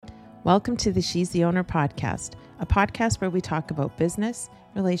Welcome to the She's the Owner podcast, a podcast where we talk about business,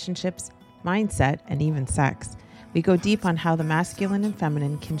 relationships, mindset, and even sex. We go deep on how the masculine and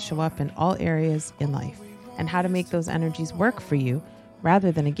feminine can show up in all areas in life and how to make those energies work for you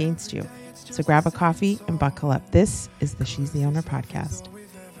rather than against you. So grab a coffee and buckle up. This is the She's the Owner podcast.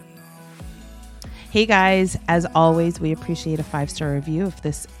 Hey guys, as always, we appreciate a 5-star review if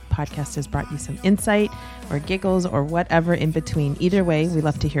this podcast has brought you some insight or giggles or whatever in between. Either way, we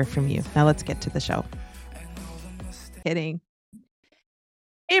love to hear from you. Now let's get to the show. Kidding.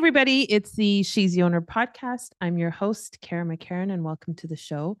 Hey everybody, it's the She's the Owner podcast. I'm your host, Kara McCarran, and welcome to the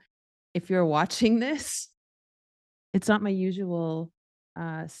show. If you're watching this, it's not my usual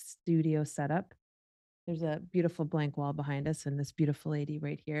studio setup. There's a beautiful blank wall behind us and this beautiful lady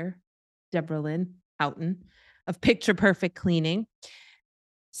right here, Deborah Houghton of Picture Perfect Cleaning.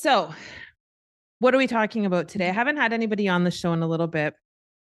 So what are we talking about today? I haven't had anybody on the show in a little bit.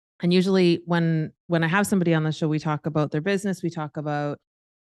 And usually when I have somebody on the show, we talk about their business. We talk about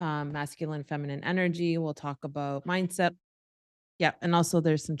masculine, feminine energy. We'll talk about mindset. Yeah. And also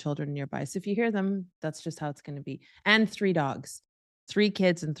there's some children nearby. So if you hear them, that's just how it's going to be. And 3 dogs, 3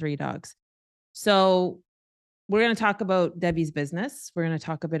 kids and 3 dogs. So we're going to talk about Debbie's business. We're going to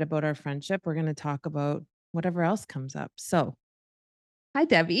talk a bit about our friendship. We're going to talk about whatever else comes up. So hi,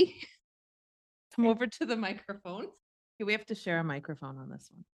 Debbie. Come over to the microphone. Okay, we have to share a microphone on this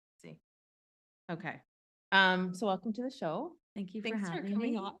one. Let's see. Okay. So welcome to the show. Thank you Thanks for having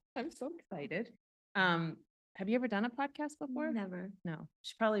coming me. on. I'm so excited. Have you ever done a podcast before? Never. No. You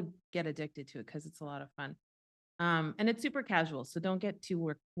should probably get addicted to it because it's a lot of fun. And it's super casual. So don't get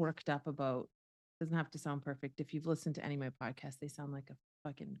too worked up about, doesn't have to sound perfect. If you've listened to any of my podcasts, they sound like a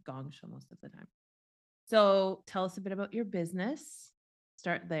fucking gong show most of the time. So tell us a bit about your business.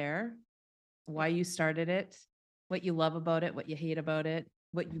 Start there. Why you started it, what you love about it, what you hate about it,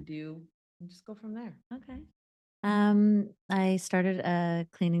 what you do, and just go from there. Okay. I started a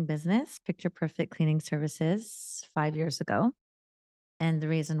cleaning business, Picture Perfect Cleaning Services, 5 years ago. And the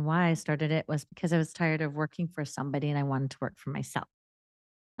reason why I started it was because I was tired of working for somebody and I wanted to work for myself.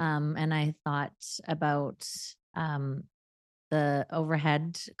 And I thought about the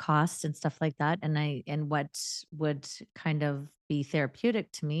overhead costs and stuff like that, and what would kind of be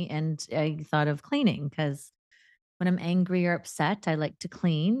therapeutic to me. And I thought of cleaning because when I'm angry or upset, I like to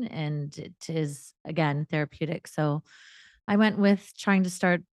clean, and it is, again, therapeutic. So I went with trying to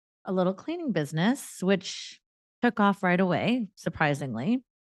start a little cleaning business, which took off right away, surprisingly.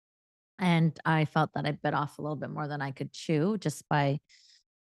 And I felt that I bit off a little bit more than I could chew just by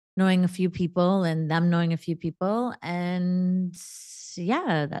knowing a few people and them knowing a few people. And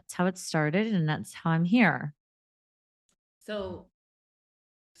yeah, that's how it started. And that's how I'm here. So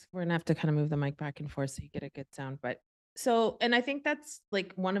we're gonna have to kind of move the mic back and forth so you get a good sound. But so, and I think that's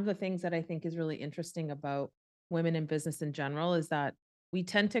like one of the things that I think is really interesting about women in business in general is that we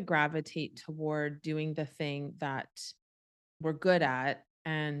tend to gravitate toward doing the thing that we're good at.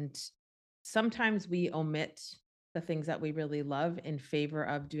 And sometimes we omit the things that we really love in favor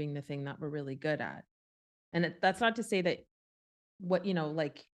of doing the thing that we're really good at. And that's not to say that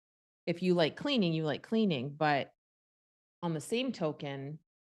like if you like cleaning, you like cleaning. But on the same token,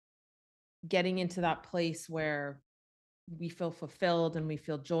 getting into that place where we feel fulfilled and we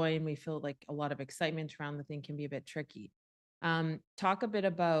feel joy and we feel like a lot of excitement around the thing can be a bit tricky. Talk a bit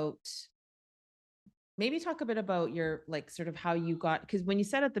about talk a bit about your like sort of how you got, because when you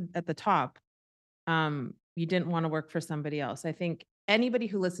said at the top, you didn't want to work for somebody else. I think anybody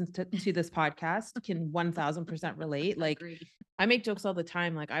who listens to this podcast can 1000% relate. Like Agreed. I make jokes all the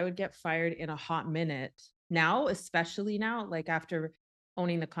time. Like I would get fired in a hot minute now, especially now, like after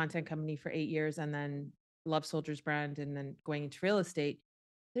owning the content company for 8 years and then Love Soldiers brand and then going into real estate.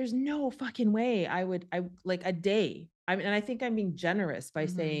 There's no fucking way I like a day. And I think I'm being generous by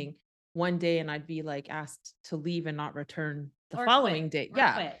saying one day and I'd be like asked to leave and not return the Or following quit, day. or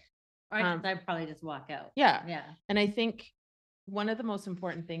Yeah. quit. Or I'd probably just walk out. Yeah. Yeah. And I think one of the most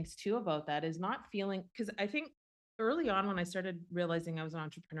important things too about that is not feeling, because I think early on when I started realizing I was an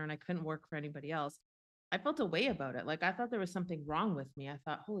entrepreneur and I couldn't work for anybody else, I felt a way about it. Like I thought there was something wrong with me. I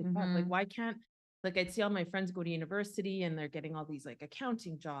thought, holy fuck, like why can't, like I'd see all my friends go to university and they're getting all these like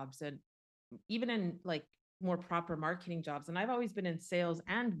accounting jobs and even in like more proper marketing jobs. And I've always been in sales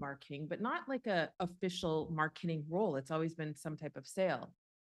and marketing, but not like a official marketing role. It's always been some type of sales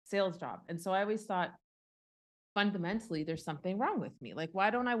job. And so I always thought fundamentally there's something wrong with me. Like, why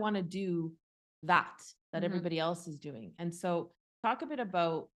don't I want to do that everybody else is doing? And so talk a bit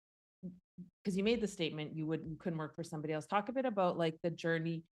about, because you made the statement you couldn't work for somebody else. Talk a bit about like the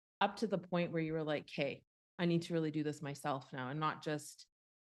journey up to the point where you were like, hey, I need to really do this myself now and not just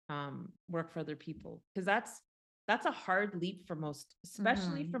work for other people? Because that's a hard leap for most,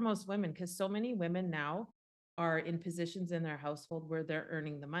 especially Mhm. for most women, because so many women now are in positions in their household where they're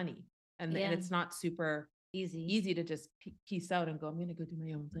earning the money, and Yeah. it's not super Easy. easy to just piece out and go, I'm going to go do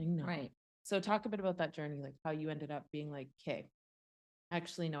my own thing now. Right. So talk a bit about that journey, like how you ended up being like, okay,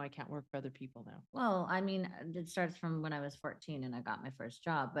 actually, no, I can't work for other people now. Well, I mean, it starts from when I was 14 and I got my first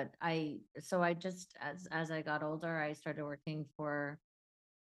job, but I just, as I got older, I started working for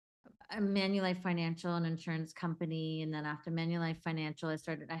a Manulife Financial, an insurance company. And then after Manulife Financial,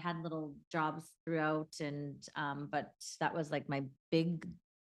 I had little jobs throughout, and, but that was like my big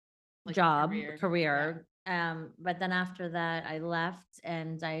Like job career. career. But then after that, I left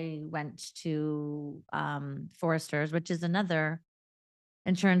and I went to Foresters, which is another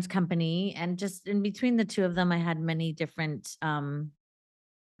insurance company. And just in between the two of them, I had many different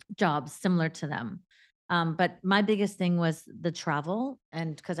jobs similar to them. But my biggest thing was the travel,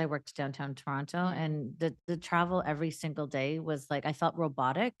 and because I worked downtown Toronto, and the travel every single day was like I felt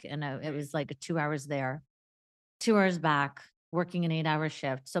robotic, and it was like 2 hours there, 2 hours back, working an 8 hour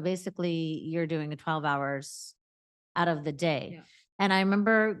shift. So basically, you're doing a 12 hours out of the day. Yeah. And I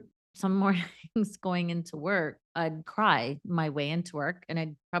remember some mornings going into work, I'd cry my way into work and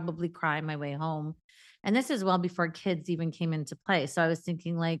I'd probably cry my way home. And this is well before kids even came into play. So I was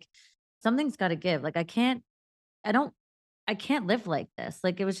thinking like something's got to give. Like I don't I can't live like this.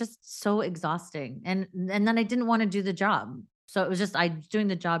 Like it was just so exhausting. And then I didn't want to do the job. So it was just I was doing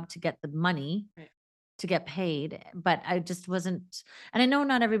the job to get the money Right. to get paid, but I just wasn't. And I know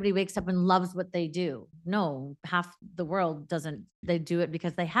not everybody wakes up and loves what they do. No, half the world doesn't. They do it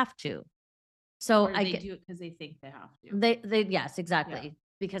because they have to. So Or I they get do it because they think they have to. they yes, exactly.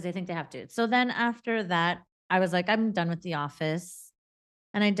 Because they think they have to. So then after that, I was like, I'm done with the office.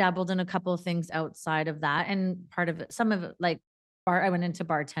 And I dabbled in a couple of things outside of that. And part of it, some of it like I went into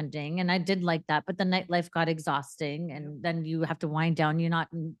bartending and I did like that, but the nightlife got exhausting and then you have to wind down. You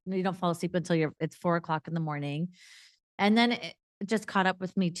don't fall asleep until it's 4 o'clock in the morning. And then it just caught up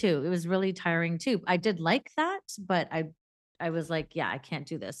with me too. It was really tiring too. I did like that, but I was like, yeah, I can't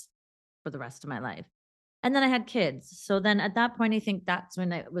do this for the rest of my life. And then I had kids. So then at that point, I think that's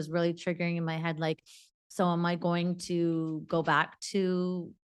when it was really triggering in my head, like, so am I going to go back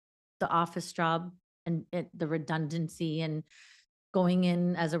to the office job and the redundancy and going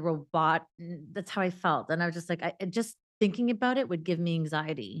in as a robot? That's how I felt. And I was just like, just thinking about it would give me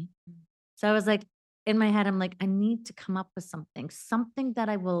anxiety. So I was like, in my head, I'm like, I need to come up with something that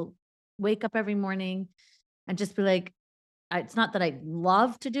I will wake up every morning and just be like, it's not that I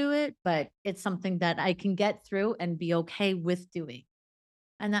love to do it, but it's something that I can get through and be okay with doing.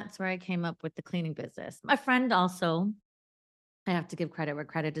 And that's where I came up with the cleaning business. My friend also, I have to give credit where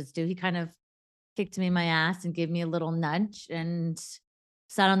credit is due. He kind of kicked me in my ass and gave me a little nudge and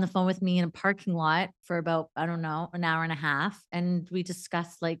sat on the phone with me in a parking lot for about, I don't know, an hour and a half. And we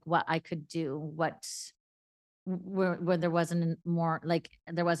discussed like what I could do, where there wasn't more like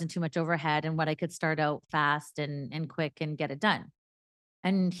there wasn't too much overhead and what I could start out fast and quick and get it done.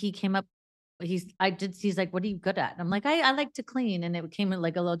 And he came up, he's like, what are you good at? And I'm like, I like to clean. And it came in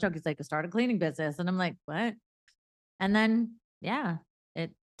like a little joke. He's like, start a cleaning business. And I'm like, what? And then, yeah,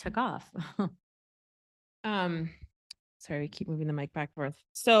 it took off. Um, sorry, keep moving the mic back and forth.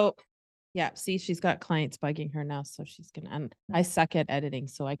 So yeah, see, she's got clients bugging her now, so she's gonna. And I suck at editing,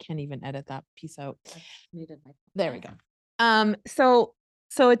 so I can't even edit that piece out. There we go. So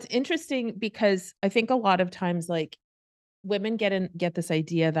it's interesting because I think a lot of times, like women get this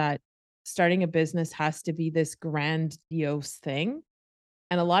idea that starting a business has to be this grandiose thing,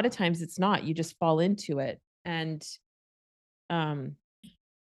 and a lot of times it's not. You just fall into it, and um,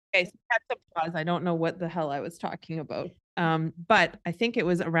 okay, so that's a pause. I don't know what the hell I was talking about. But I think it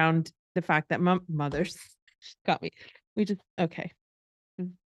was around the fact that mothers got me. We just okay. This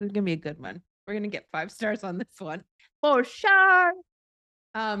is gonna be a good one. We're gonna get 5 stars on this one for sure.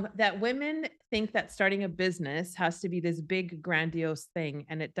 That women think that starting a business has to be this big grandiose thing,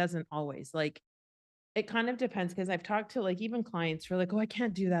 and it doesn't always. Like it kind of depends because I've talked to like even clients who are like, "Oh, I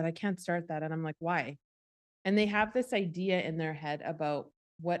can't do that. I can't start that," and I'm like, "Why?" And they have this idea in their head about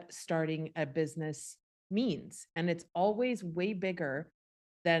what starting a business means. And it's always way bigger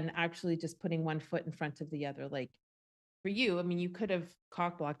than actually just putting one foot in front of the other. Like for you, I mean, you could have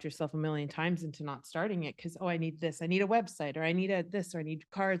cock blocked yourself a million times into not starting it because, oh, I need this, I need a website, or I need a this, or I need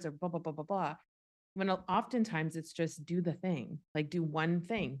cards, or blah, blah, blah, blah, blah. When oftentimes it's just do the thing, like do one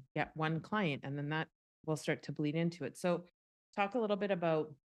thing, get one client, and then that will start to bleed into it. So talk a little bit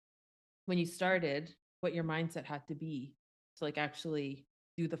about when you started, what your mindset had to be to like actually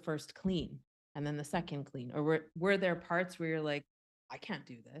do the first clean and then the second clean? Or were there parts where you're like, I can't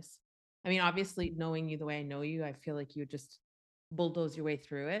do this. I mean, obviously, knowing you the way I know you, I feel like you would just bulldoze your way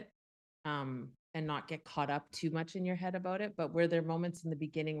through it, and not get caught up too much in your head about it. But were there moments in the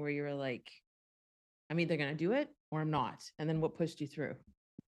beginning where you were like, I'm either going to do it or I'm not? And then what pushed you through?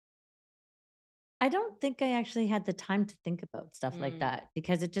 I don't think I actually had the time to think about stuff like Mm. that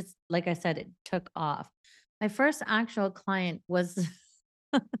because it just, like I said, it took off. My first actual client was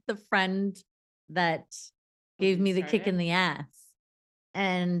the friend that Help gave you me the start kick in it? the ass.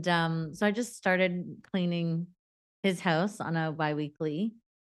 And so I just started cleaning his house on a biweekly.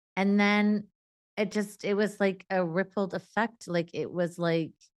 And then it was like a rippled effect. Like it was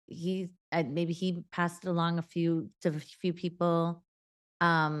like maybe he passed it along to a few people.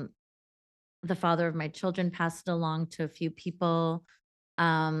 Um, the father of my children passed it along to a few people.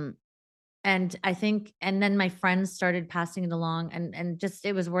 Um, and I think, and then my friends started passing it along, and just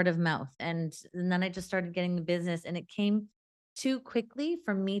it was word of mouth. And then I just started getting the business, and it came too quickly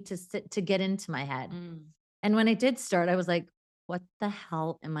for me to get into my head. Mm. And when I did start, I was like, what the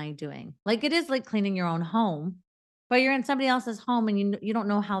hell am I doing? Like it is like cleaning your own home, but you're in somebody else's home and you don't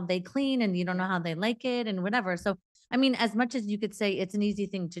know how they clean and you don't know Yeah. how they like it and whatever. So, I mean, as much as you could say it's an easy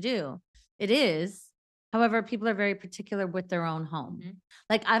thing to do, it is. However, people are very particular with their own home. Mhm.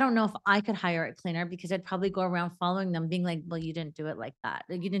 Like, I don't know if I could hire a cleaner because I'd probably go around following them, being like, well, you didn't do it like that.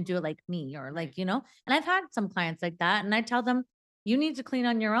 Like, you didn't do it like me, or Right. like, and I've had some clients like that. And I tell them, you need to clean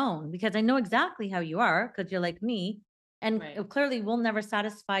on your own because I know exactly how you are because you're like me. And Right. clearly we'll never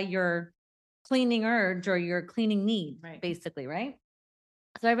satisfy your cleaning urge or your cleaning need, Right. basically, right?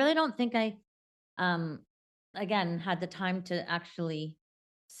 So I really don't think I um again had the time to actually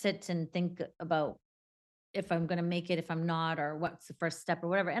sit and think about if I'm gonna make it, if I'm not, or what's the first step or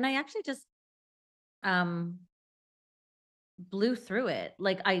whatever. And I actually just um blew through it.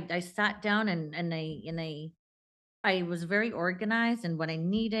 Like I sat down and I was very organized and what I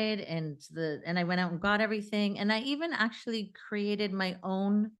needed and I went out and got everything. And I even actually created my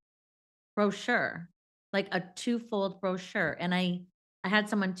own brochure, like a two-fold brochure. And I had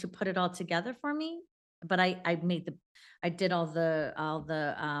someone to put it all together for me, but I did all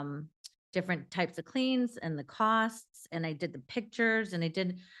the different types of cleans and the costs, and I did the pictures and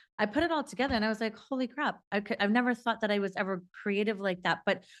I put it all together and I was like, holy crap. I've never thought that I was ever creative like that.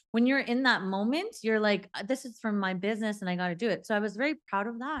 But when you're in that moment, you're like, this is from my business and I got to do it. So I was very proud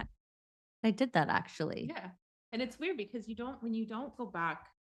of that. I did that actually. Yeah. And it's weird because when you don't go back,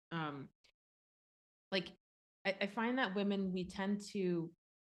 um, like I find that women, we tend to,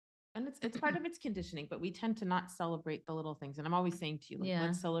 and it's part of its conditioning, but we tend to not celebrate the little things. And I'm always saying to you, like, Yeah.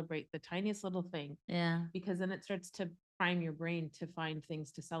 let's celebrate the tiniest little thing, Yeah. because then it starts to prime your brain to find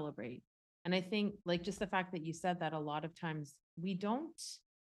things to celebrate. And I think, like, just the fact that you said that, a lot of times we don't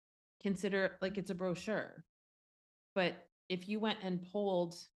consider, like, it's a brochure. But if you went and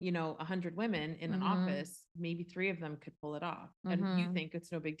polled, 100 women in an Mhm. office, maybe three of them could pull it off. And you Mhm. think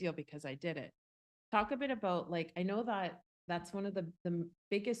it's no big deal because I did it. Talk a bit about, like, I know that that's one of the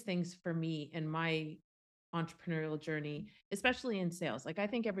biggest things for me in my entrepreneurial journey, especially in sales. Like, I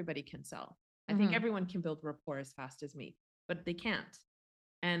think everybody can sell. I think Mhm. everyone can build rapport as fast as me, but they can't.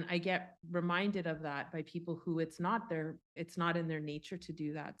 And I get reminded of that by people who it's not in their nature to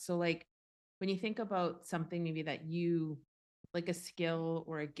do that. So, like, when you think about something maybe that you, like a skill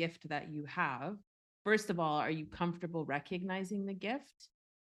or a gift that you have, first of all, are you comfortable recognizing the gift?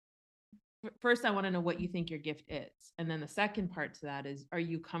 First, I want to know what you think your gift is. And then the second part to that is, are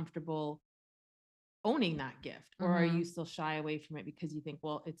you comfortable owning that gift? Or are you Mhm. still shy away from it because you think,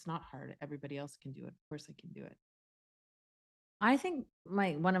 well, it's not hard. Everybody else can do it. Of course I can do it. I think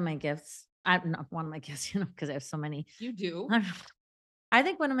my one of my gifts, I not one of my gifts, because I have so many. You do. I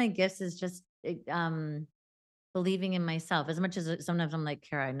think one of my gifts is just believing in myself. As much as sometimes I'm like,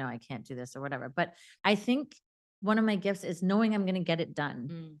 Kara, I know I can't do this or whatever. But I think one of my gifts is knowing I'm going to get it done.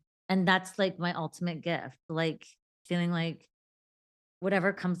 Mm. And that's like my ultimate gift. Like feeling like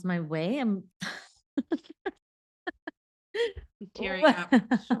whatever comes my way, I'm Tearing up.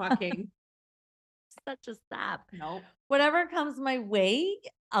 Shocking. such a sap. No. Whatever comes my way,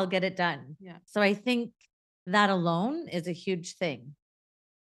 I'll get it done. Yeah. So I think that alone is a huge thing.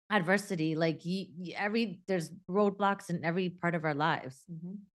 Adversity, like there's roadblocks in every part of our lives.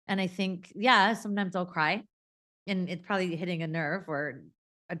 Mhm. And I think, yeah, sometimes I'll cry and it's probably hitting a nerve or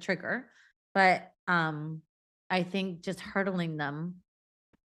a trigger. But I think just hurdling them,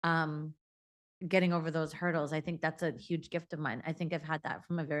 um, getting over those hurdles, I think that's a huge gift of mine. I think I've had that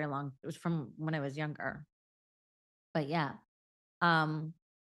from it was from when I was younger. But yeah. Um,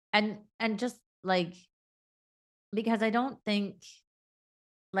 and just like because I don't think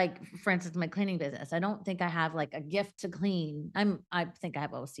like for instance, my cleaning business. I don't think I have like a gift to clean. I think I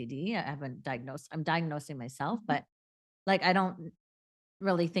have OCD. I haven't diagnosed. I'm diagnosing myself, but like I don't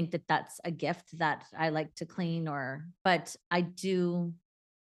really think that that's a gift that I like to clean but I do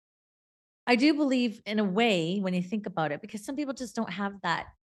believe in a way when you think about it, because some people just don't have that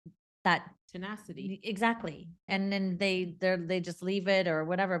Tenacity. exactly. And then they just leave it or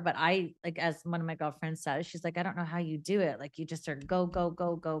whatever. But I, like, as one of my girlfriends says, she's like, I don't know how you do it. Like you just are go, go,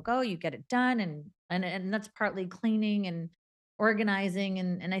 go, go, go, you get it done. And that's partly cleaning and organizing.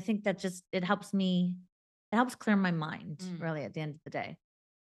 And I think that just it helps clear my mind Mm. really at the end of the day.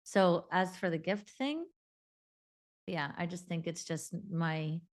 So as for the gift thing, yeah, I just think it's just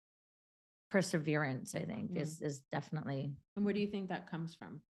my perseverance, I think, Mm. is definitely. And where do you think that comes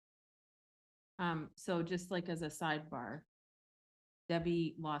from? So just like as a sidebar,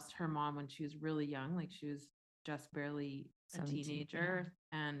 Debbie lost her mom when she was really young, like she was just barely a 17, teenager.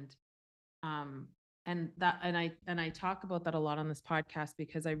 Um, and I talk about that a lot on this podcast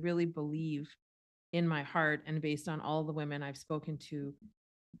because I really believe in my heart and based on all the women I've spoken to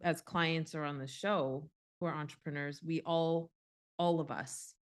as clients or on the show who are entrepreneurs, all of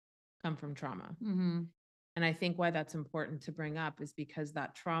us come from trauma. Mm-hmm. And I think why that's important to bring up is because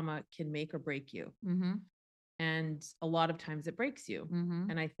that trauma can make or break you. Mm-hmm. And a lot of times it breaks you. Mm-hmm.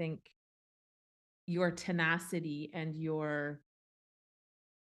 And I think your tenacity and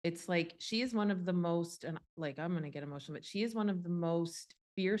it's like she is one of the most, and like I'm going to get emotional, but she is one of the most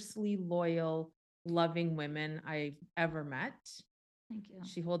fiercely loyal, loving women I've ever met. Thank you.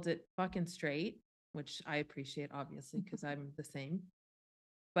 She holds it fucking straight, which I appreciate, obviously, because I'm the same.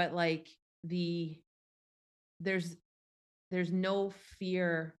 But like there's there's no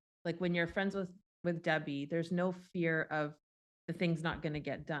fear, like when you're friends with Debbie, there's no fear of the thing's not going to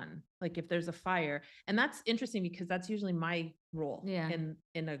get done. Like if there's a fire, and that's interesting because that's usually my role Yeah.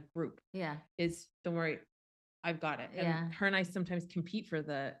 in a group Yeah. is don't worry, I've got it. And Yeah. her and I sometimes compete for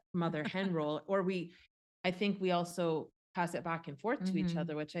the mother hen role, or I think we also pass it back and forth to each Mhm.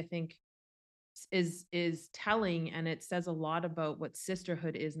 other, which I think is telling, and it says a lot about what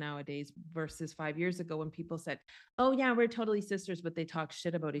sisterhood is nowadays versus 5 years ago when people said, "Oh yeah, we're totally sisters," but they talk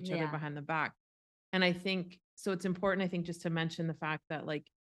shit about each other Yeah. behind the back. And I think so it's important, I think, just to mention the fact that like,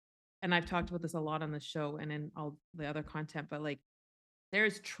 and I've talked about this a lot on the show and in all the other content, but like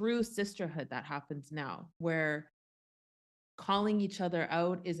there's true sisterhood that happens now where calling each other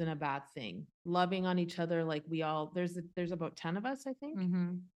out isn't a bad thing. Loving on each other, like there's about 10 of us, I think.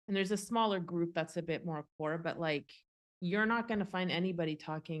 Mhm. And there's a smaller group that's a bit more core, but like you're not going to find anybody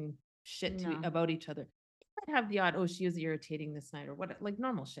talking shit No. about each other. You might have the odd, oh, she was irritating this night or what, like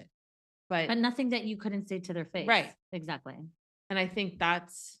normal shit. But But nothing that you couldn't say to their face. right. Exactly. And I think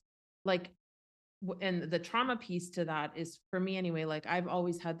that's like, and the trauma piece to that is for me anyway, like I've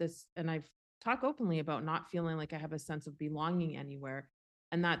always had this, and I've talked openly about not feeling like I have a sense of belonging anywhere.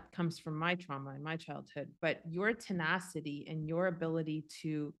 And that comes from my trauma in my childhood. But your tenacity and your ability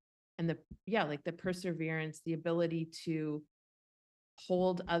to, and yeah, like the perseverance, the ability to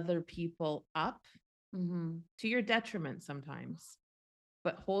hold other people up Mhm. to your detriment sometimes,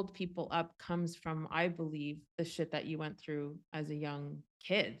 but hold people up comes from, I believe, the shit that you went through as a young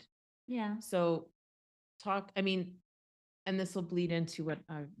kid. Yeah. So I mean, and this will bleed into what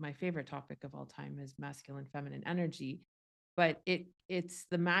my favorite topic of all time is masculine feminine energy, but it's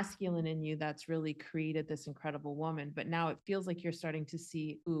the masculine in you that's really created this incredible woman, but now it feels like you're starting to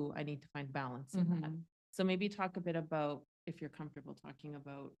see, ooh, I need to find balance in that. Mhm. So maybe talk a bit about, if you're comfortable talking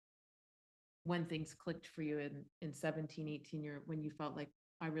about, when things clicked for you in 17 18 year, when you felt like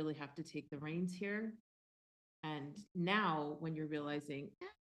I really have to take the reins here, and now when you're realizing,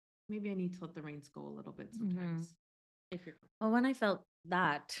 maybe I need to let the reins go a little bit Mhm. sometimes, if you're Well, when I felt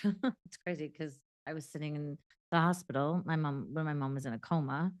that, it's crazy because I was sitting in the hospital. When my mom was in a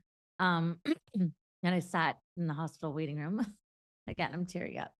coma, um, and I sat in the hospital waiting room. Again, I'm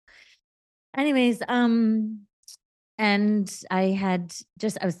tearing up. Anyways, and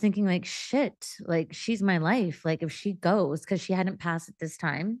I was thinking like, shit, like she's my life. Like if she goes, because she hadn't passed at this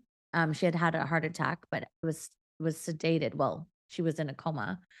time. She had had a heart attack, but it was sedated. Well, she was in a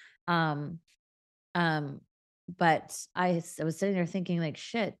coma. Um, um, but I was sitting there thinking like,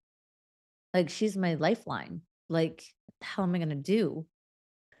 shit, like she's my lifeline. Like, what the hell am I gonna do?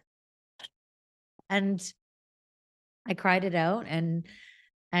 And I cried it out, and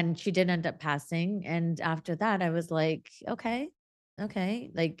she did end up passing. And after that, I was like, okay,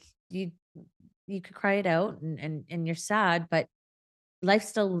 like you could cry it out, and you're sad, but life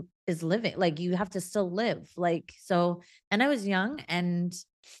still is living. Like you have to still live. Like so, and I was young, and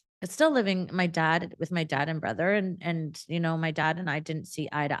it's still living my dad with my dad and brother, and my dad and I didn't see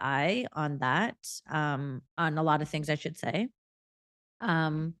eye to eye on that, on a lot of things, I should say.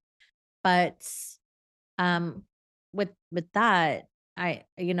 Um, but um, with that, I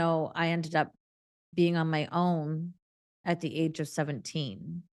ended up being on my own at the age of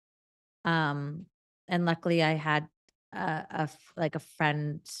 17. Um, and luckily I had like a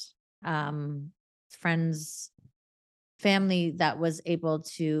um, friend's family that was able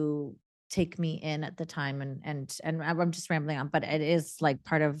to take me in at the time, and I'm just rambling on, but it is like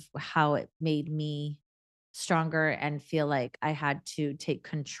part of how it made me stronger and feel like I had to take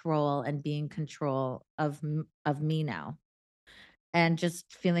control and be in control of me now. And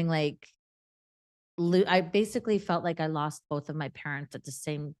just feeling like I basically felt like I lost both of my parents at the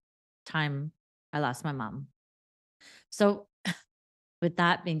same time I lost my mom. So with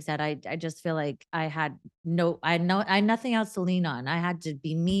that being said, I just feel like I had nothing else to lean on. I had to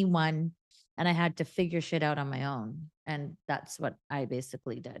be me one, and I had to figure shit out on my own. And that's what I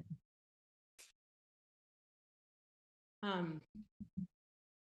basically did. Um,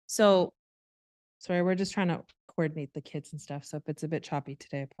 so sorry, we're just trying to coordinate the kids and stuff. So if it's a bit choppy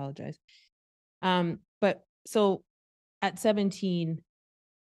today, I apologize. But so at 17,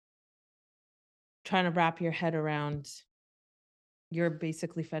 trying to wrap your head around you're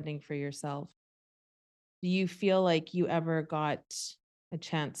basically fending for yourself. Do you feel like you ever got a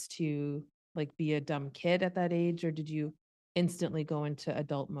chance to like be a dumb kid at that age, or did you instantly go into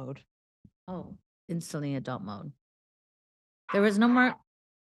adult mode? Oh, instantly adult mode. There was no more.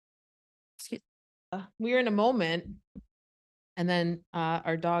 Excuse, We were in a moment, and then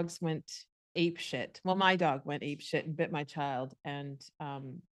our dogs went ape shit. Well, my dog went ape shit and bit my child, and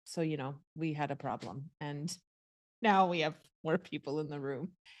so we had a problem, and now we have more people in the room,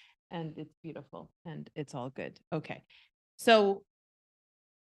 and it's beautiful, and it's all good. Okay, so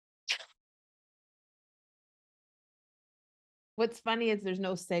what's funny is there's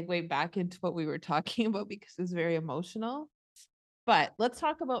no segue back into what we were talking about because it's very emotional. But let's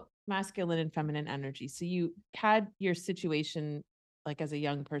talk about masculine and feminine energy. So you had your situation like as a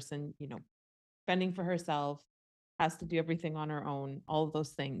young person, fending for herself, has to do everything on her own, all of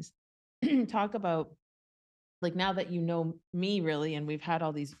those things. Talk about like now that you know me really, and we've had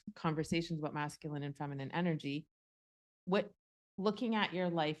all these conversations about masculine and feminine energy, what looking at your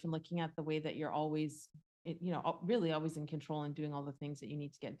life and looking at the way that you're always really always in control and doing all the things that you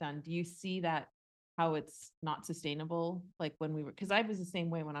need to get done, do you see that how it's not sustainable, like when we were, because I was the same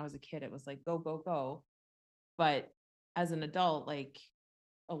way when I was a kid, it was like go go go, but as an adult, like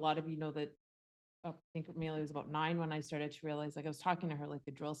a lot of that I think Amelia was about 9 when I started to realize, like I was talking to her like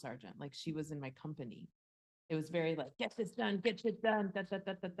the drill sergeant, like she was in my company. It was very like, get this done, get shit done, da da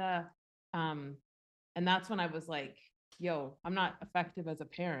da da da. Um, and that's when I was like, yo, I'm not effective as a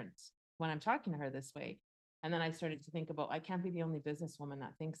parent when I'm talking to her this way. And then I started to think about I can't be the only businesswoman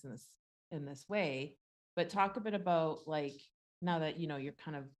that thinks in this way. But talk a bit about like now that you're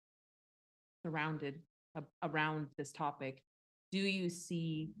kind of surrounded around this topic, do you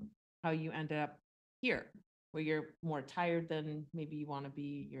see how you ended up here where you're more tired than maybe you want to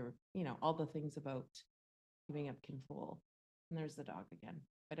be, you're all the things about giving up control. And there's the dog again,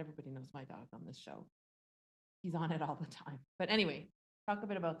 but everybody knows my dog on this show. He's on it all the time. But anyway, talk a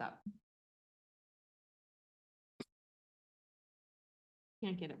bit about that.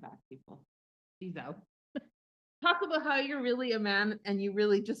 Can't get it back, people. He's out. Talk about how you're really a man and you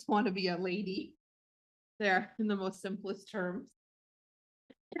really just want to be a lady there in the most simplest terms.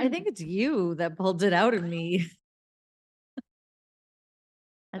 I think it's you that pulled it out of me.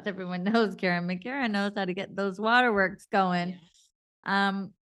 As everyone knows, Karen McCarran knows how to get those waterworks going. Yeah,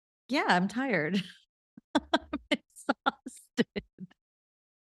 yeah, I'm tired. I'm exhausted.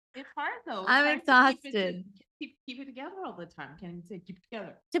 It's hard though. I'm exhausted. Keep it together all the time. Can't even say keep it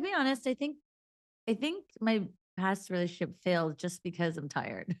together. To be honest, I think my past relationship failed just because I'm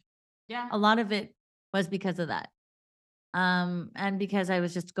tired. Yeah. A lot of it was because of that. And because I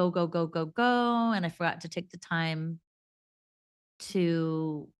was just go, go, go, go, go, and I forgot to take the time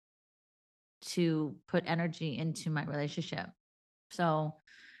to put energy into my relationship. So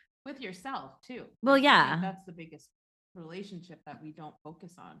With yourself too. well, I think yeah, that's the biggest relationship that we don't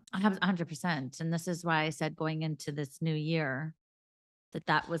focus on. I have 100%. And this is why I said going into this new year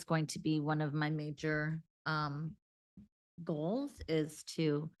that was going to be one of my major goals, is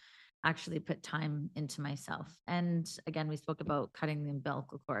to actually put time into myself. And again, we spoke about cutting the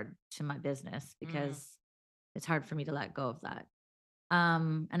umbilical cord to my business because it's hard for me to let go of that.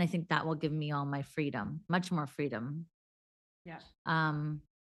 And I think that will give me all my freedom, much more freedom. Yeah.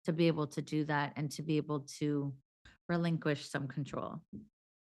 To be able to do that and to be able to relinquish some control.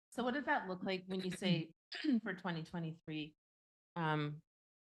 So what does that look like when you say for 2023?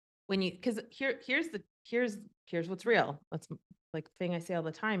 When you, because here's what's real. That's like the thing I say all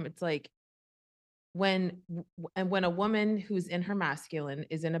the time. It's like when a woman who's in her masculine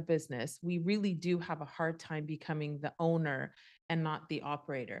is in a business, we really do have a hard time becoming the owner and not the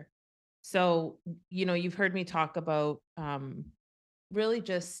operator. So, you've heard me talk about really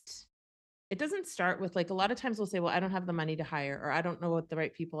just it doesn't start with like a lot of times we'll say, well, I don't have the money to hire, or I don't know what the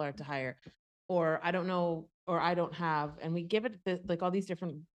right people are to hire, or I don't know, or I don't have, and we give it like all these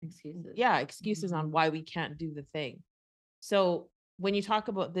different Excuses. excuses on why we can't do the thing. So when you talk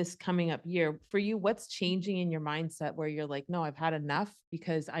about this coming up year, for you, what's changing in your mindset where you're like, no, I've had enough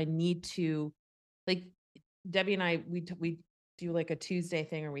because I need to, like Debbie and I, we do like a Tuesday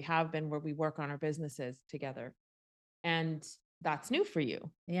thing, or we have been, where we work on our businesses together. And that's new for you.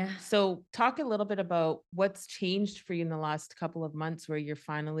 Yeah. So talk a little bit about what's changed for you in the last couple of months where you're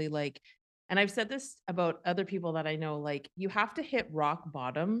finally like, and I've said this about other people that I know, like you have to hit rock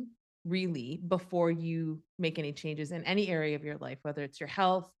bottom really before you make any changes in any area of your life, whether it's your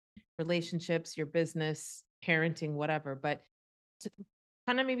health, relationships, your business, parenting, whatever. But to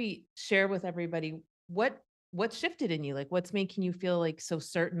kind of maybe share with everybody what shifted in you, like what's making you feel like so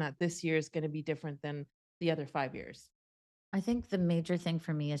certain that this year is going to be different than the other 5 years. I think the major thing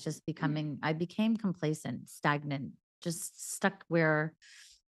for me is just I became complacent, stagnant, just stuck where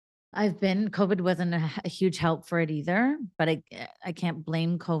I've been. COVID wasn't a huge help for it either, but I can't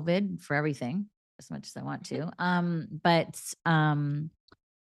blame COVID for everything as much as I want to. But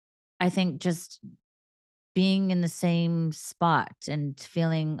I think just being in the same spot and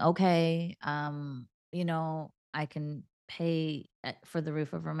feeling okay, I can pay for the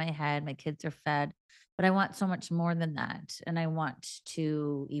roof over my head, my kids are fed, but I want so much more than that, and I want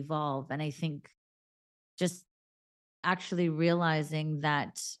to evolve. And I think just actually realizing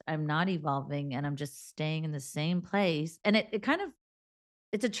that I'm not evolving and I'm just staying in the same place, and it kind of,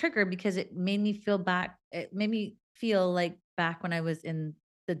 it's a trigger because it made me feel like back when I was in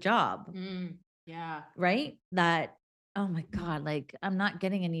the job. Yeah. Right? That, oh my God, like I'm not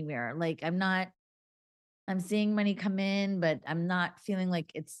getting anywhere. I'm seeing money come in, but I'm not feeling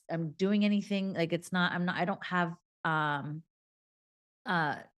like I'm doing anything. Like I don't have, um,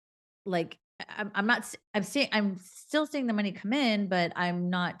 uh, like, I'm not, I'm still seeing the money come in, but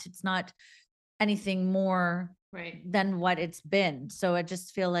it's not anything more Right. than what it's been. So I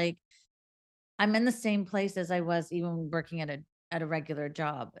just feel like I'm in the same place as I was even working at a regular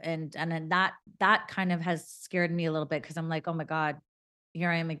job. And then that kind of has scared me a little bit because I'm like, oh my God, here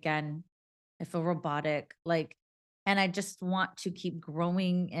I am again. I feel robotic. Like, and I just want to keep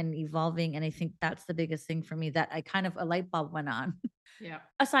growing and evolving. And I think that's the biggest thing for me, that I kind of, a light bulb went on, Yeah.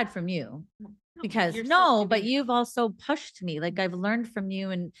 aside from you. No, Because you're still no, but doing you've also pushed me. Like I've learned from you,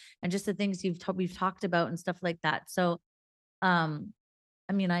 and just the things we've talked about and stuff like that. So um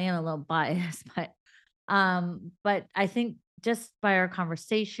I mean, I am a little biased, but I think just by our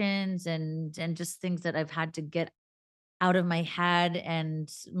conversations and just things that I've had to get out of my head, and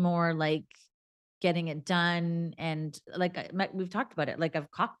more like getting it done, and like we've talked about it, like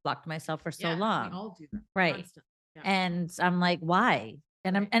I've cock blocked myself for so Yeah, we long. all do that Right. constantly. Yeah. And I'm like, why?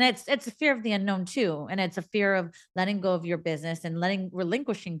 Right. And it's a fear of the unknown too. And it's a fear of letting go of your business and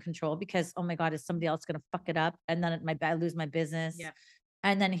relinquishing control, because, oh my God, is somebody else going to fuck it up? And then I lose my business. Yeah.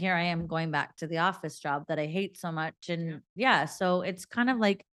 And then here I am going back to the office job that I hate so much. Yeah. And yeah, so it's kind of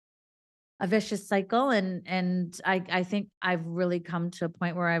like a vicious cycle. And I think I've really come to a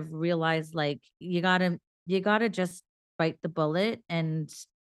point where I've realized, like, you gotta just bite the bullet and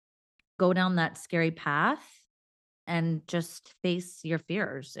go down that scary path and just face your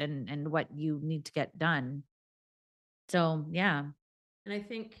fears and what you need to get done. So yeah. And I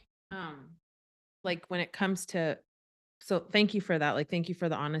think like when it comes to, so thank you for that. Like thank you for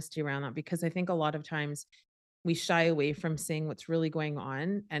the honesty around that, because I think a lot of times we shy away from seeing what's really going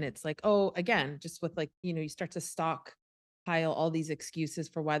on, and it's like, oh, again, just with like, you start to stockpile all these excuses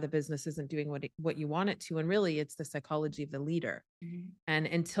for why the business isn't doing what you want it to, and really it's the psychology of the leader. And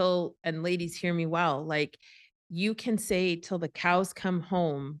ladies, hear me well, like you can say till the cows come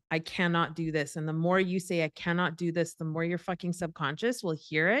home, I cannot do this. And the more you say I cannot do this, the more your fucking subconscious will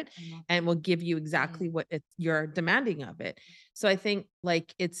hear it and will give you exactly what you're demanding of it. So I think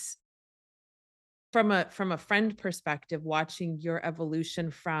like it's from a friend perspective, watching your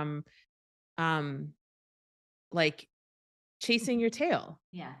evolution from um like chasing your tail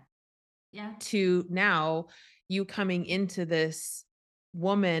Yeah. Yeah. to now you coming into this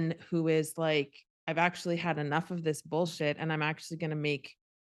woman who is like, I've actually had enough of this bullshit and I'm actually going to make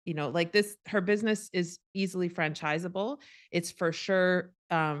like this, her business is easily franchisable. It's for sure,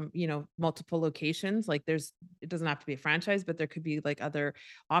 multiple locations. Like it doesn't have to be a franchise, but there could be like other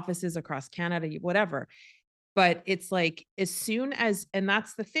offices across Canada, whatever. But it's like, and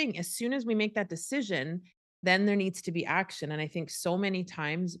that's the thing, as soon as we make that decision, then there needs to be action. And I think so many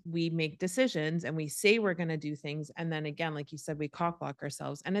times we make decisions and we say we're going to do things. And then again, like you said, we cock block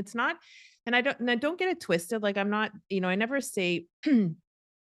ourselves. And it's not, and I don't get it twisted. Like I'm not, I never say,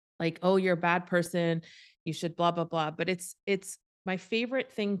 like, "Oh, you're a bad person. You should blah blah blah." But it's my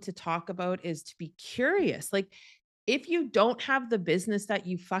favorite thing to talk about is to be curious. Like if you don't have the business that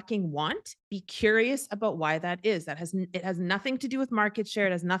you fucking want, be curious about why that is. It has nothing to do with market share,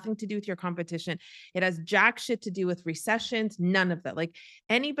 it has nothing to do with your competition. It has jack shit to do with recessions, none of that. Like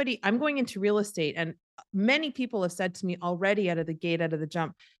I'm going into real estate, and many people have said to me already out of the gate, out of the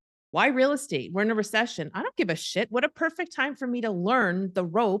jump, why real estate? We're in a recession. I don't give a shit. What a perfect time for me to learn the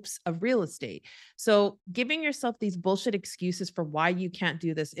ropes of real estate. So giving yourself these bullshit excuses for why you can't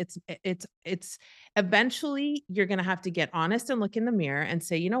do this, it's eventually you're going to have to get honest and look in the mirror and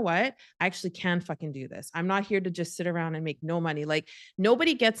say, you know what? I actually can fucking do this. I'm not here to just sit around and make no money. Like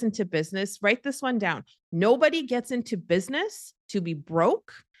nobody gets into business. Write this one down. Nobody gets into business to be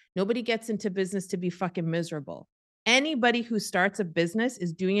broke. Nobody gets into business to be fucking miserable. Anybody who starts a business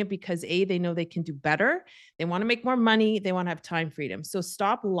is doing it because they know they can do better. They want to make more money. They want to have time freedom. So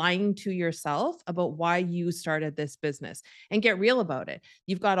stop lying to yourself about why you started this business and get real about it.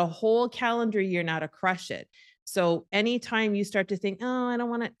 You've got a whole calendar year now to crush it. So anytime you start to think, oh, I don't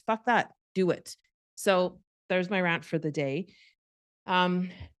want to, fuck that, do it. So there's my rant for the day.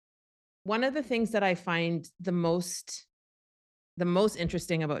 One of the things that I find the most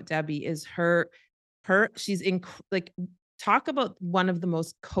interesting about Debbie is she's like, talk about one of the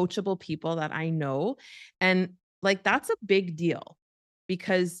most coachable people that I know. And like, that's a big deal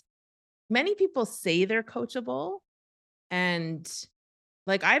because many people say they're coachable. And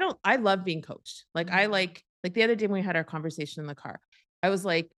like, I love being coached. Like, I like the other day when we had our conversation in the car, I was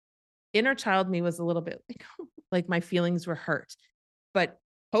like, inner child me was a little bit like, like my feelings were hurt, but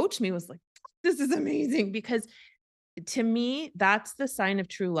coach me was like, this is amazing because to me, that's the sign of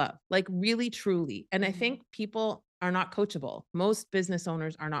true love, like really, truly. And I think people are not coachable. Most business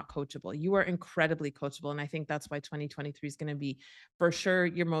owners are not coachable. You are incredibly coachable. And I think that's why 2023 is going to be for sure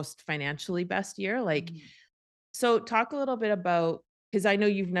your most financially best year. Like, so talk a little bit about, because I know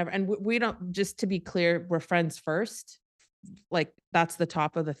you've never, and we don't, just to be clear, we're friends first. Like that's the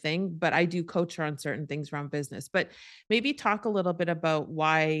top of the thing, but I do coach her on certain things around business. But maybe talk a little bit about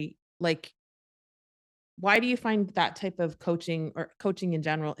why do you find that type of coaching or coaching in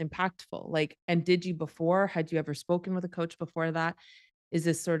general impactful? Like, and did you before? Had you ever spoken with a coach before that? Is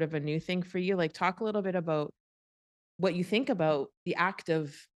this sort of a new thing for you? Like, talk a little bit about what you think about the act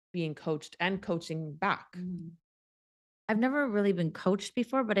of being coached and coaching back. I've never really been coached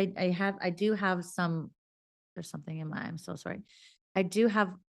before, but I do have some, there's something in my, I'm so sorry. I do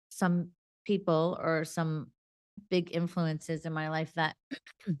have some people or some big influences in my life that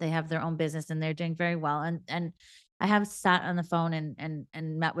they have their own business and they're doing very well. And I have sat on the phone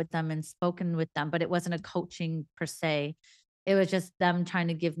and met with them and spoken with them, but it wasn't a coaching per se. It was just them trying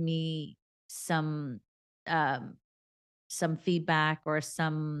to give me um some feedback or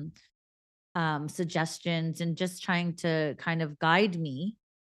some suggestions and just trying to kind of guide me.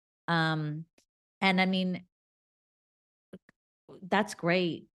 Um and I mean, that's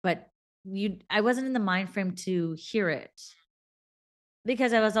great, but I wasn't in the mind frame to hear it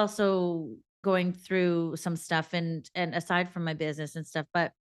because I was also going through some stuff and aside from my business and stuff,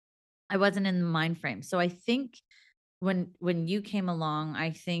 but I wasn't in the mind frame. So I think when you came along, I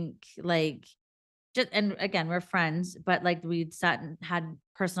think like just, and again, we're friends, but like we'd sat and had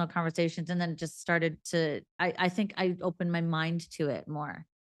personal conversations and then just started to I think I opened my mind to it more.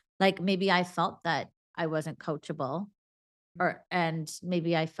 Like maybe I felt that I wasn't coachable or and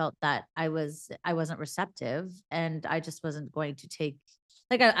maybe I felt that I wasn't receptive and I just wasn't going to take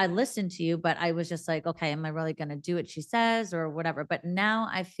like I listened to you, but I was just like, okay, am I really gonna do what she says or whatever? But now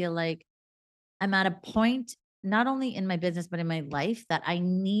I feel like I'm at a point, not only in my business, but in my life that I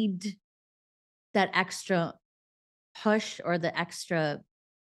need that extra push or the extra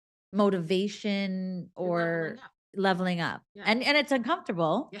motivation or leveling up. Yeah. And it's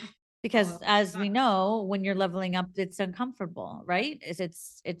uncomfortable. Yeah. Because Oh, as we sucks. know, when you're leveling up, it's uncomfortable, right?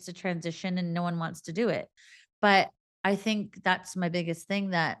 It's a transition and no one wants to do it. But I think that's my biggest thing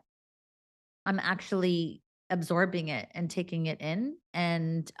that I'm actually absorbing it and taking it in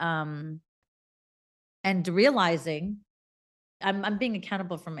and realizing I'm being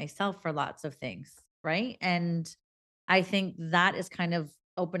accountable for myself for lots of things, right? And I think that is kind of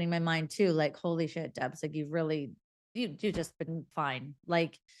opening my mind too. Like, holy shit, Debs, like you just been fine.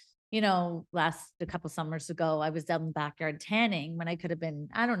 Like, last a couple summers ago, I was down in the backyard tanning when I could have been,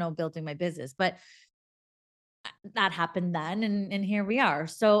 I don't know, building my business, but that happened then, and here we are.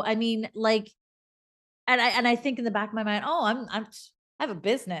 So I mean, like, and I think in the back of my mind, oh, I have a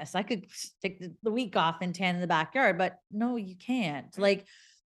business. I could take the week off and tan in the backyard, but no, you can't. Like,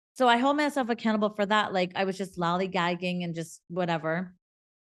 so I hold myself accountable for that. Like, I was just lollygagging and just whatever.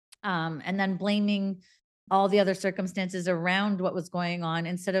 And then blaming all the other circumstances around what was going on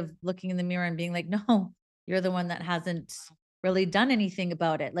instead of looking in the mirror and being like, no, you're the one that hasn't really done anything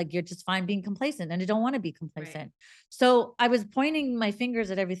about it. Like, you're just fine being complacent, and I don't want to be complacent. So I was pointing my fingers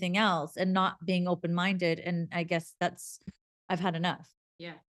at everything else and not being open minded. And I guess I've had enough.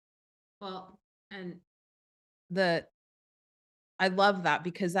 Yeah. Well, and I love that,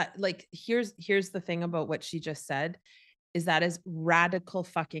 because that, like, here's the thing about what she just said, is that is radical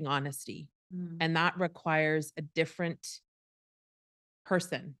fucking honesty. And that requires a different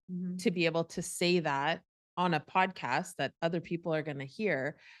person to be able to say that on a podcast that other people are going to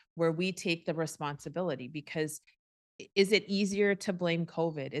hear, where we take the responsibility. Because is it easier to blame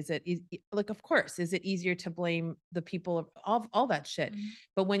COVID? Is it like, of course, is it easier to blame the people of all that shit?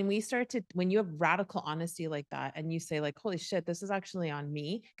 But when when you have radical honesty like that, and you say like, holy shit, this is actually on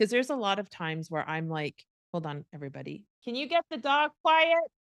me. Because there's a lot of times where I'm like, hold on, everybody, can you get the dog quiet?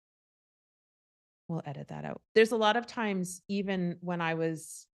 We'll edit that out. There's a lot of times, even when I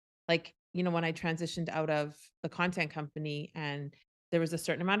was like, when I transitioned out of the content company, and there was a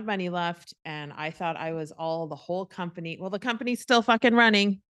certain amount of money left, and I thought I was the whole company. Well, the company's still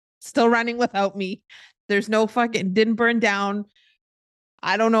running without me. There's no fucking, didn't burn down.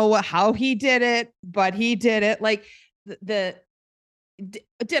 I don't know how he did it, but he did it. Like, the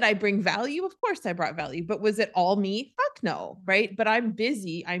did I bring value? Of course I brought value, but was it all me? Fuck no, right? But I'm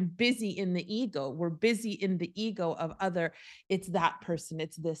busy. I'm busy in the ego. We're busy in the ego of other. It's that person.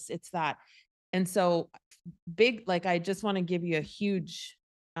 It's this, it's that. And so big, like, I just want to give you a huge,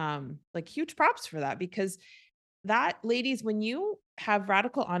 huge props for that, because that, ladies, when you have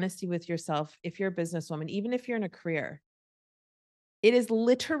radical honesty with yourself, if you're a businesswoman, even if you're in a career, it is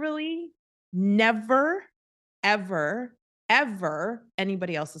literally never, ever, ever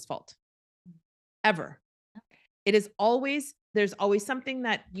anybody else's fault. Ever. It is always, there's always something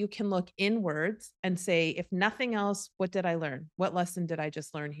that you can look inwards and say, if nothing else, what did I learn? What lesson did I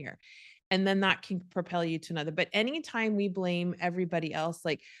just learn here? And then that can propel you to another. But anytime we blame everybody else,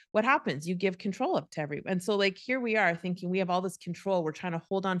 like, what happens? You give control up to everyone. And so, like, here we are thinking we have all this control. We're trying to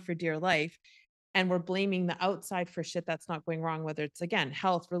hold on for dear life. And we're blaming the outside for shit that's not going wrong, whether it's, again,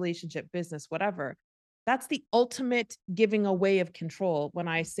 health, relationship, business, whatever. That's the ultimate giving away of control, when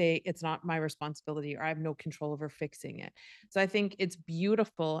I say it's not my responsibility, or I have no control over fixing it. So I think it's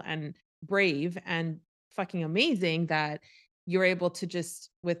beautiful and brave and fucking amazing that you're able to just,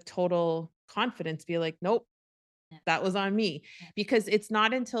 with total confidence, be like, nope, that was on me. Because it's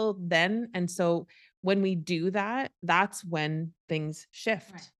not until then. And so when we do that, that's when things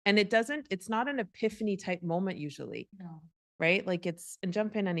shift. Right. And it's not an epiphany type moment usually. No. Right? Like, and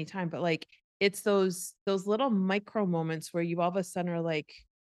jump in anytime, but like, it's those little micro moments where you all of a sudden are like,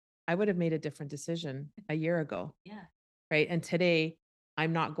 I would have made a different decision a year ago. Yeah. Right. And today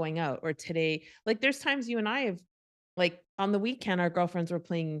I'm not going out. Or today, like, there's times you and I have, like, on the weekend, our girlfriends were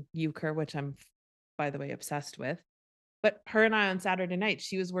playing euchre, which I'm, by the way, obsessed with. But her and I, on Saturday night,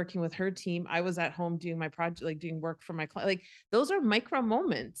 she was working with her team. I was at home doing my project, like doing work for my client. Like, those are micro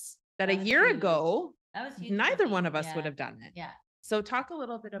moments that a year ago, That was huge. neither one of us would have done it. Yeah. So talk a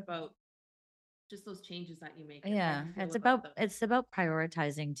little bit about just those changes that you make. Yeah. It's about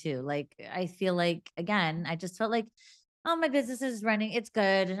prioritizing too. Like, I feel like, again, I just felt like, oh, my business is running. It's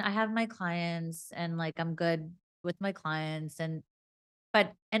good. I have my clients, and like, I'm good with my clients.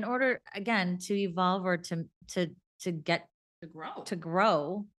 But in order, again, to evolve, or to get to grow. to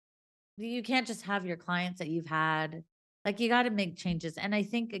grow, you can't just have your clients that you've had. Like, you got to make changes. And I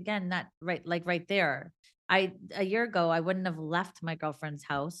think, again, that right there, a year ago, I wouldn't have left my girlfriend's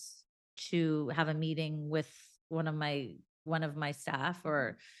house to have a meeting with one of my staff,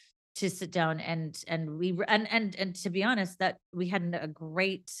 or to sit down, and to be honest, that we had a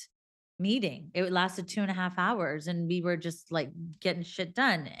great meeting. It lasted 2.5 hours, and we were just like getting shit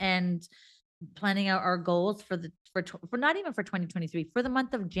done and planning out our goals for not even for 2023, for the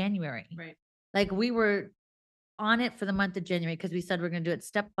month of January. Right. Like, we were on it for the month of January, because we said we're going to do it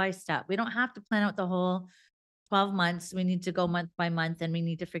step by step. We don't have to plan out the whole 12 months. We need to go month by month, and we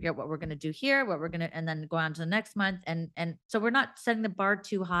need to figure out what we're going to do here, and then go on to the next month. And so we're not setting the bar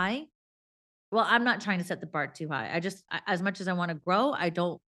too high, Well, I'm not trying to set the bar too high. As much as I want to grow, I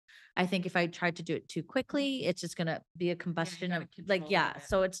think if I try to do it too quickly, it's just going to be a combustion of like, yeah.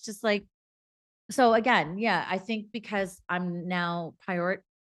 So it's just like, so again, yeah, I think because I'm now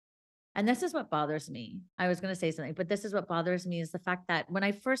and this is what bothers me. I was going to say something, but this is what bothers me is the fact that when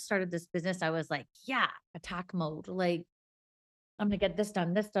I first started this business, I was like, yeah, attack mode. Like, I'm going to get this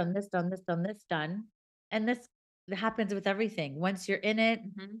done, this done, this done, this done, this done. And this happens with everything. Once you're in it,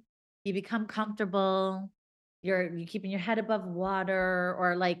 you become comfortable. You're keeping your head above water,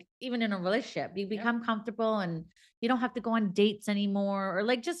 or like even in a relationship, you become comfortable and you don't have to go on dates anymore or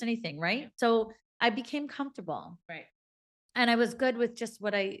like just anything, right? So I became comfortable. Right. And I was good with just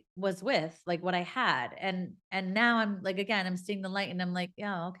what I was with, like what I had. And now I'm like, again, I'm seeing the light and I'm like,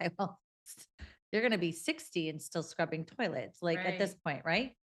 yeah, okay, well, you're gonna be 60 and still scrubbing toilets, like at this point,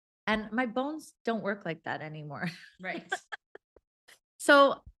 right? And my bones don't work like that anymore. Right.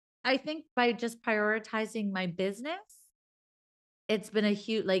 So I think by just prioritizing my business, it's been a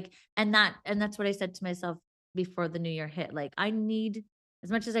huge like, and that's what I said to myself before the new year hit. Like, I need,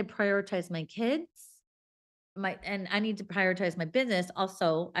 as much as I prioritize my kids, and I need to prioritize my business.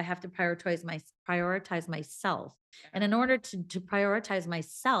 Also, I have to prioritize myself. And in order to prioritize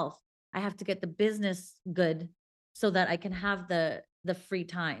myself, I have to get the business good so that I can have the free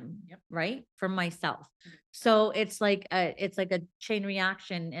time, right? For myself. So it's like a chain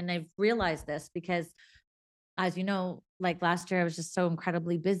reaction. And I've realized this because, as you know, like last year, I was just so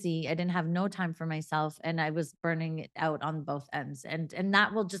incredibly busy. I didn't have no time for myself and I was burning it out on both ends. And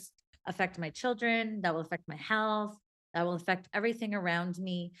that will just affect my children, that will affect my health, that will affect everything around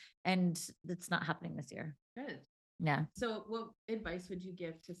me. And it's not happening this year. Good. Yeah. So what advice would you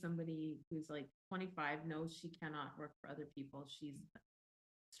give to somebody who's like 25, knows she cannot work for other people? She's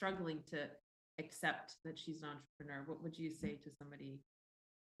struggling to accept that she's an entrepreneur. What would you say to somebody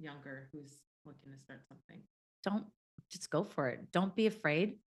younger who's looking to start something? Don't just go for it. Don't be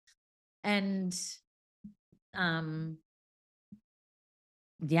afraid. And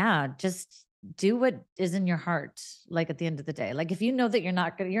yeah, just do what is in your heart. Like at the end of the day, like if you know that you're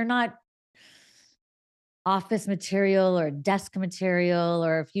not office material or desk material,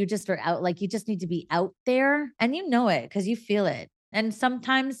 or if you just are out, like you just need to be out there and you know it because you feel it. And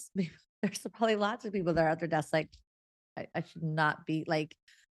sometimes there's probably lots of people that are at their desk like, I should not be like,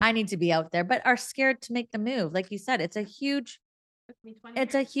 I need to be out there, but are scared to make the move. Like you said, it's a huge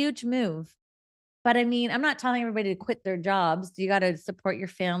move. But I mean, I'm not telling everybody to quit their jobs. You got to support your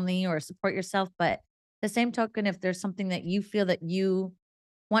family or support yourself. But the same token, if there's something that you feel that you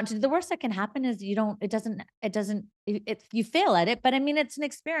want to do, the worst that can happen is you fail at it. But I mean, it's an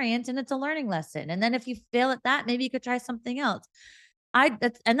experience and it's a learning lesson. And then if you fail at that, maybe you could try something else. And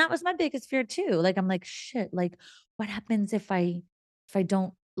that was my biggest fear too. Like, I'm like, shit, like what happens if I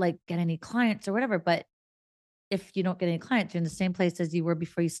don't like get any clients or whatever? But if you don't get any clients, you're in the same place as you were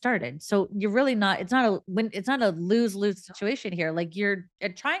before you started. So you're really not, it's not a lose-lose situation here. Like you're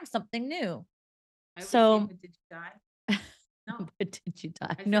trying something new. So But did you die? No. but did you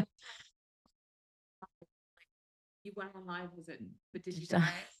die? I No. said, you went on live, was it? But did you die?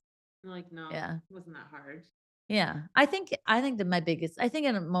 I'm like, no, Yeah. it wasn't that hard. Yeah. I think that my biggest, I think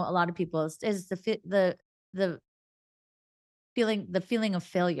in a lot of people is the feeling of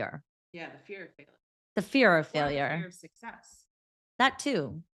failure, Yeah, the fear of failure. the fear of Or the fear failure, of success. that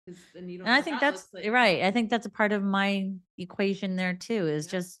too. 'Cause then you don't And know I what think that that's looks like. right. I think that's a part of my equation there too, is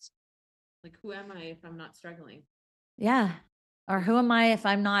Yeah. just, Like, who am I if I'm not struggling? yeah. Or who am I if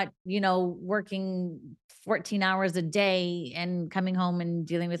I'm not, working 14 hours a day and coming home and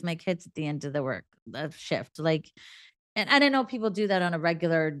dealing with my kids at the end of the shift? Like, and I know people do that on a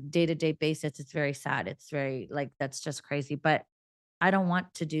regular day-to-day basis. It's very sad. It's very like, that's just crazy. But I don't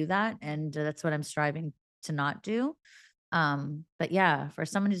want to do that. And that's what I'm striving to not do. But yeah, for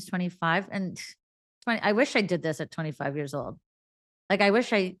someone who's 25 and 20, I wish I did this at 25 years old. Like, I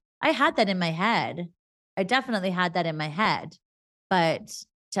wish I had that in my head. I definitely had that in my head, but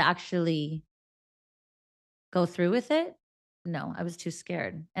to actually go through with it, no, I was too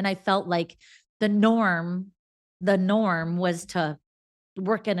scared. And I felt like the norm, was to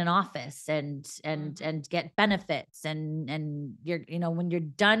work in an office and get benefits and you're, when you're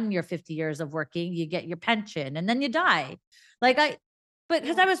done your 50 years of working, you get your pension and then you die. Like but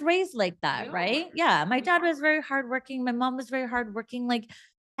because I was raised like that, right? Yeah. My dad was very hardworking. My mom was very hardworking. Like,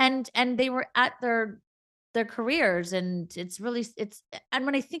 and they were at their careers. And and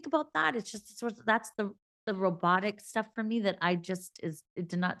when I think about that, it's just, that's the robotic stuff for me that it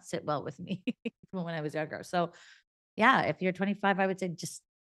did not sit well with me when I was younger. So yeah, if you're 25, I would say just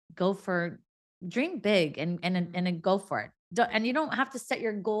dream big and then go for it. And you don't have to set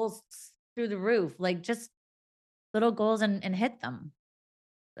your goals through the roof. Like just little goals and hit them.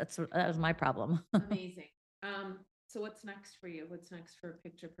 That was my problem. Amazing. So what's next for you? What's next for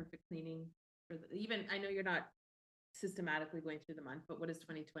Picture Perfect Cleaning? Even I know you're not systematically going through the month, but what does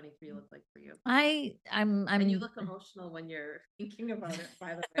 2023 look like for you? I'm And you look emotional when you're thinking about it,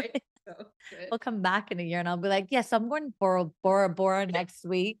 by the way. So good. we'll come back in a year and I'll be like, yes, I'm going Bora Bora next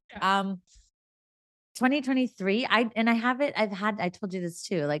week. Yeah. 2023, I told you this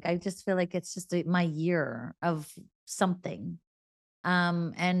too. Like, I just feel like it's just my year of something.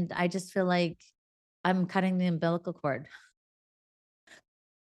 And I just feel like I'm cutting the umbilical cord.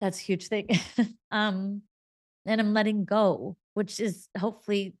 That's a huge thing. um, and I'm letting go, which is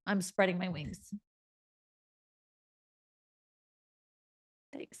hopefully I'm spreading my wings.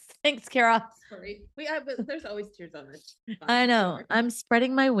 Thanks. Thanks, Kara. Sorry. But there's always tears on this. I know. I'm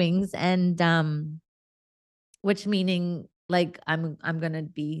spreading my wings and which meaning like I'm gonna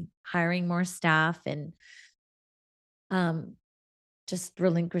be hiring more staff and um just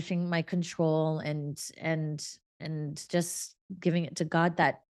relinquishing my control and just giving it to God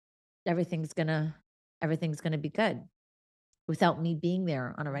that everything's gonna everything's gonna be good without me being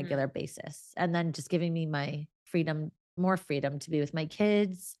there on a regular basis. And then just giving me my freedom, more freedom to be with my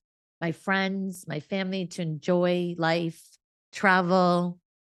kids, my friends, my family, to enjoy life, travel.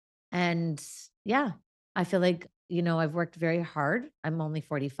 And yeah, I feel like, I've worked very hard. I'm only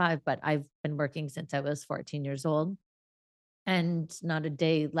 45, but I've been working since I was 14 years old and not a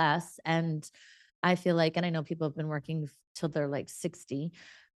day less. And I feel like, and I know people have been working till they're like 60.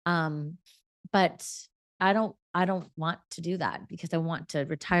 Um, but I don't want to do that because I want to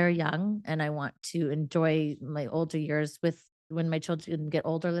retire young and I want to enjoy my older years with when my children get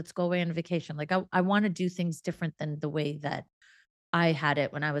older, let's go away on vacation. Like I want to do things different than the way that I had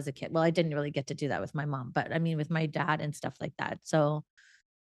it when I was a kid. Well, I didn't really get to do that with my mom, but I mean with my dad and stuff like that. So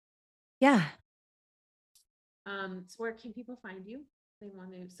yeah. So where can people find you? They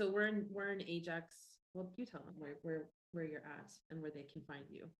want to. So we're in Ajax. Well, you tell them where you're at and where they can find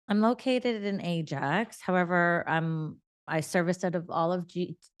you. I'm located in Ajax. However, I service out of all of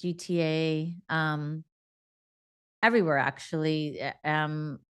GTA, everywhere actually.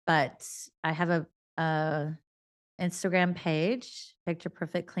 But I have a Instagram page, Picture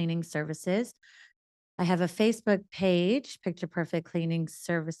Perfect Cleaning Services. I have a Facebook page, Picture Perfect Cleaning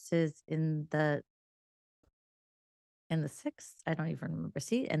Services in the sixth. I don't even remember.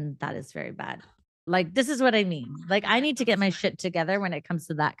 See, and that is very bad. Like, this is what I mean. Like, I need to get my shit together when it comes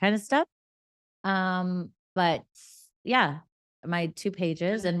to that kind of stuff. But yeah, my two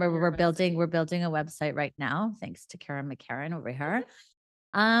pages, and we're building a website right now, thanks to Kara McCarran over here.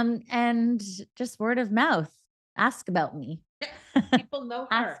 And just word of mouth. Ask about me. People know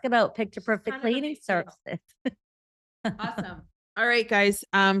her. Ask about Picture Perfect kind of a Cleaning big deal. Services. Awesome. All right, guys.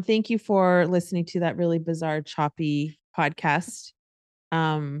 Thank you for listening to that really bizarre, choppy podcast.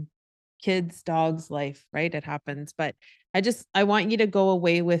 Kids, dogs, life, right? It happens. But I want you to go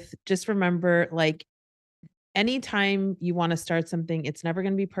away with, just remember, like, anytime you want to start something, it's never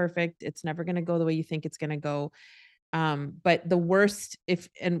going to be perfect. It's never going to go the way you think it's going to go. But the worst,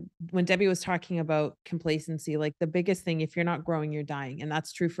 and when Debbie was talking about complacency, like the biggest thing, if you're not growing, you're dying. And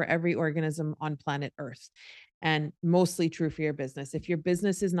that's true for every organism on planet Earth, and mostly true for your business. If your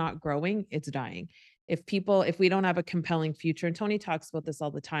business is not growing, it's dying. If we don't have a compelling future, and Tony talks about this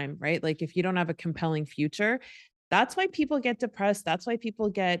all the time, right? Like, if you don't have a compelling future, that's why people get depressed. That's why people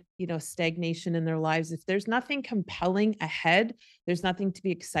get, stagnation in their lives. If there's nothing compelling ahead, there's nothing to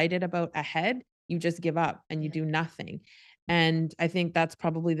be excited about ahead, you just give up and you do nothing. And I think that's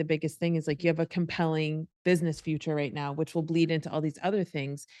probably the biggest thing, is like, you have a compelling business future right now, which will bleed into all these other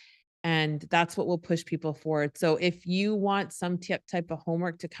things. And that's what will push people forward. So if you want some type of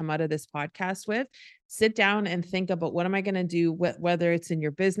homework to come out of this podcast with, sit down and think about, what am I going to do? Whether it's in your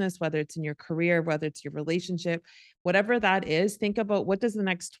business, whether it's in your career, whether it's your relationship, whatever that is, think about, what does the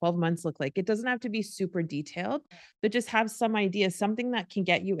next 12 months look like? It doesn't have to be super detailed, but just have some idea, something that can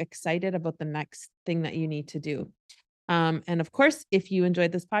get you excited about the next thing that you need to do. And of course, if you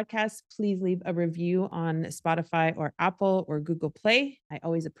enjoyed this podcast, please leave a review on Spotify or Apple or Google Play. I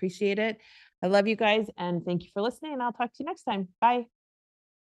always appreciate it. I love you guys, and thank you for listening, and I'll talk to you next time. Bye.